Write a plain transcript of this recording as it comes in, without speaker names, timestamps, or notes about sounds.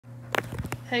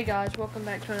Hey guys, welcome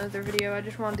back to another video. I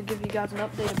just wanted to give you guys an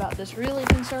update about this really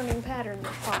concerning pattern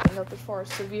that's popping up as far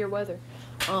as severe weather.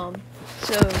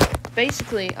 So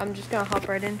basically, I'm just gonna hop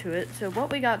right into it. So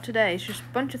what we got today is just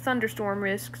a bunch of thunderstorm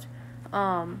risks.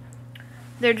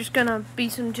 They're just gonna be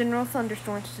some general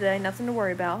thunderstorms today, nothing to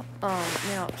worry about.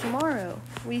 Now tomorrow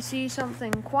we see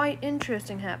something quite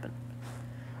interesting happen.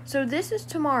 So this is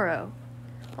tomorrow.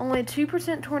 Only a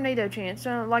 2% tornado chance,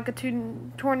 like a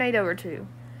tornado or two.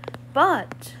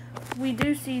 But we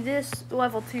do see this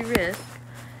level 2 risk.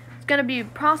 It's going to be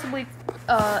possibly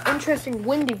interesting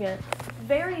wind event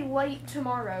very late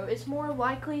tomorrow. It's more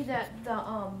likely that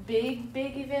the big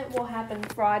event will happen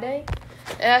Friday.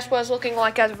 And that's what it's looking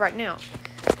like as of right now.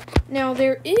 Now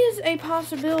there is a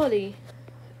possibility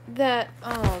that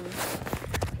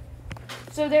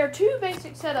so there are two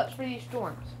basic setups for these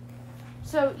storms.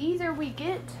 So either we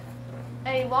get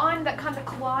a line that kind of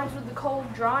collides with the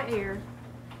cold, dry air,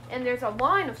 and there's a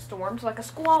line of storms, like a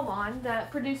squall line, that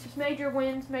produces major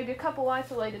winds, maybe a couple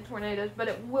isolated tornadoes, but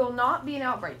it will not be an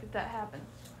outbreak if that happens.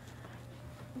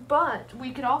 But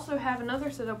we could also have another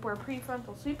setup where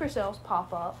prefrontal supercells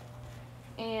pop up,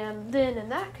 and then in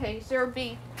that case, there would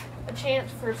be a chance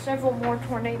for several more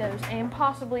tornadoes, and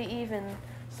possibly even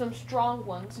some strong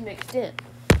ones mixed in.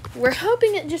 We're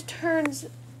hoping it just turns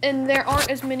and there aren't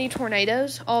as many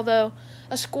tornadoes, although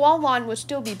a squall line would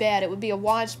still be bad. It would be a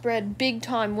widespread,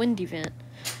 big-time wind event.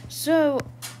 So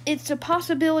it's a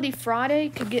possibility Friday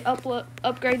could get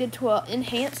upgraded to an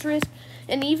enhanced risk,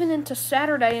 and even into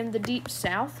Saturday in the deep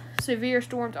south, severe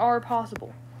storms are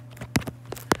possible.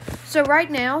 So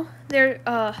right now,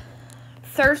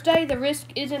 Thursday, the risk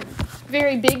isn't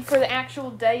very big for the actual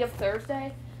day of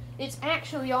Thursday. It's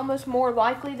actually almost more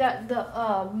likely that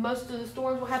most of the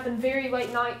storms will happen very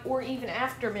late night or even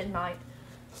after midnight.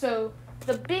 So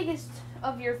the biggest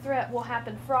of your threat will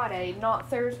happen Friday, not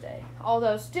Thursday.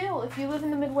 Although still, if you live in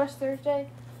the Midwest Thursday,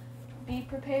 be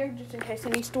prepared just in case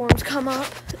any storms come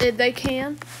up. They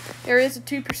can. There is a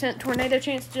 2% tornado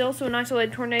chance still, so an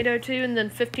isolated tornado too, and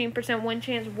then 15% wind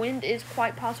chance. Wind is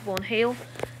quite possible, and hail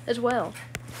as well.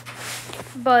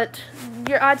 But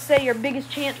I'd say your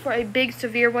biggest chance for a big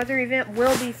severe weather event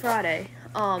will be Friday.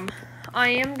 I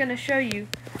am going to show you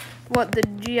what the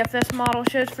GFS model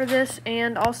shows for this,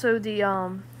 and also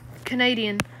the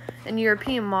Canadian and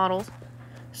European models.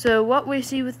 So what we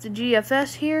see with the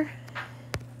GFS here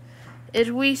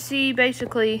is we see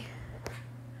basically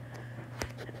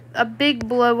a big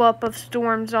blow up of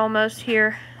storms almost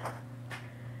here.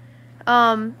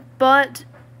 But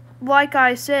like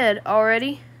I said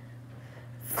already,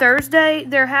 Thursday,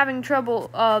 they're having trouble,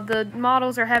 the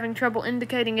models are having trouble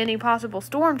indicating any possible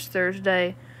storms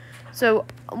Thursday. So,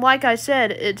 like I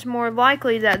said, it's more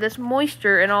likely that this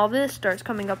moisture and all this starts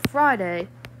coming up Friday.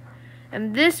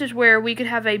 And this is where we could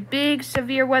have a big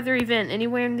severe weather event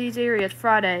anywhere in these areas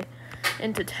Friday.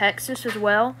 Into Texas as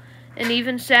well. And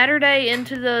even Saturday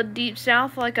into the deep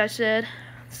south, like I said,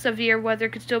 severe weather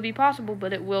could still be possible,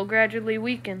 but it will gradually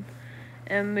weaken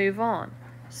and move on.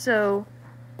 So,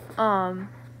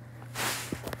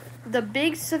 the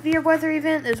big severe weather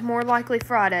event is more likely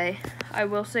Friday. I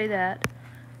will say that.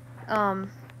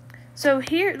 So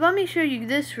here, let me show you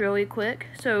this really quick.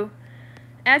 So,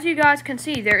 as you guys can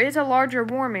see, there is a larger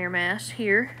warm air mass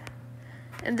here.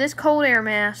 And this cold air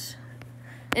mass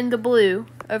in the blue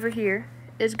over here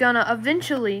is gonna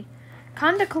eventually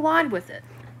kind of collide with it.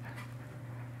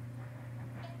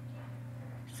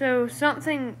 So,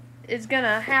 something is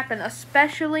gonna happen,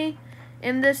 especially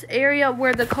in this area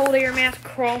where the cold air mass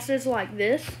crosses like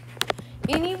this.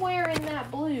 Anywhere in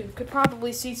that blue could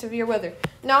probably see severe weather.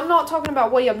 Now, I'm not talking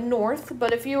about way up north,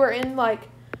 but if you were in, like,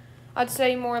 I'd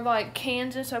say more like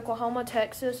Kansas, Oklahoma,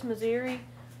 Texas, Missouri,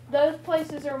 those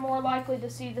places are more likely to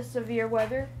see the severe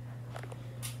weather.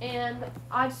 And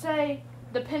I'd say,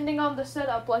 depending on the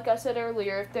setup, like I said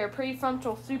earlier, if they're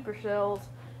prefrontal supercells,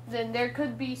 then there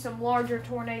could be some larger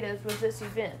tornadoes with this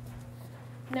event.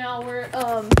 Now,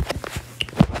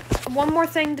 one more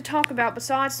thing to talk about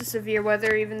besides the severe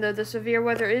weather, even though the severe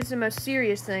weather is the most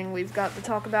serious thing we've got to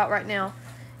talk about right now,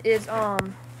 is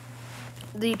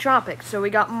the tropics. So we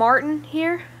got Martin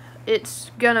here.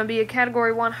 It's going to be a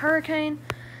Category 1 hurricane.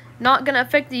 Not going to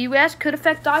affect the U.S., could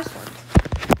affect Iceland.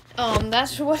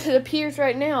 That's what it appears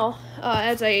right now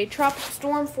as a tropical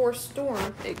storm force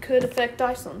storm. It could affect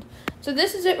Iceland. So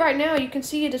this is it right now. You can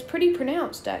see it is pretty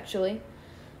pronounced, actually.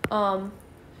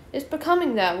 It's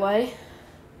becoming that way.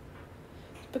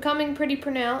 Becoming pretty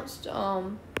pronounced.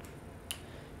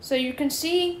 So you can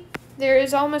see there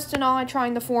is almost an eye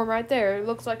trying to form right there. It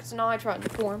looks like it's an eye trying to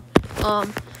form.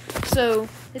 So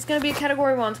it's going to be a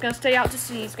Category 1. It's going to stay out to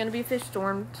sea. It's going to be a fish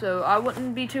storm, so I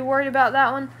wouldn't be too worried about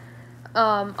that one.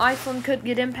 Iceland could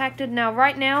get impacted. Now,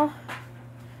 right now,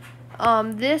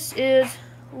 this is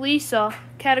Lisa,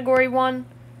 Category 1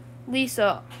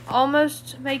 Lisa,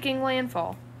 almost making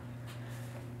landfall.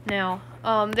 Now,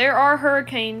 there are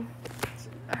hurricane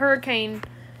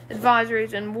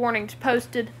advisories and warnings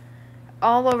posted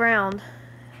all around.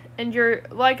 And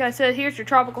like I said, here's your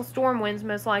tropical storm winds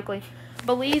most likely.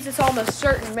 Belize is almost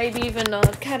certain, maybe even a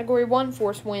Category 1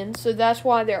 force winds, so that's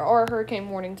why there are hurricane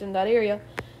warnings in that area.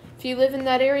 If you live in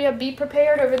that area, be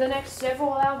prepared over the next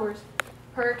several hours.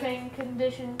 Hurricane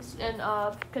conditions and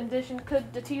conditions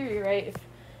could deteriorate if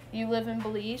you live in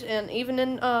Belize, and even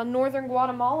in northern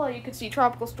Guatemala, you could see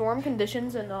tropical storm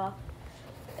conditions. And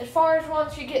as far as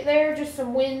once you get there, just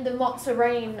some wind and lots of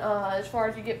rain. As far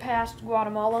as you get past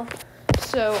Guatemala,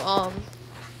 so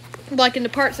like in the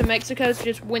parts of Mexico, it's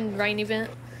just wind rain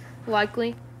event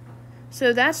likely.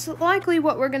 So that's likely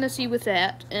what we're gonna see with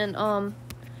that. And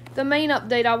the main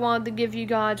update I wanted to give you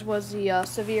guys was the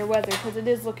severe weather, because it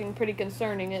is looking pretty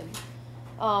concerning.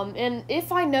 And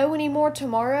if I know any more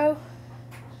tomorrow,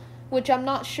 which I'm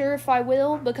not sure if I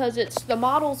will, because the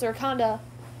models are kind of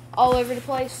all over the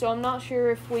place, so I'm not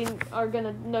sure if we are going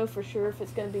to know for sure if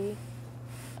it's going to be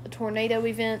a tornado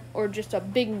event or just a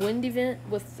big wind event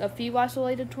with a few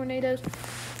isolated tornadoes.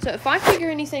 So if I figure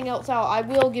anything else out, I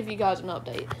will give you guys an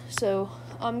update. So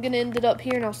I'm going to end it up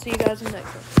here, and I'll see you guys in the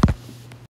next one.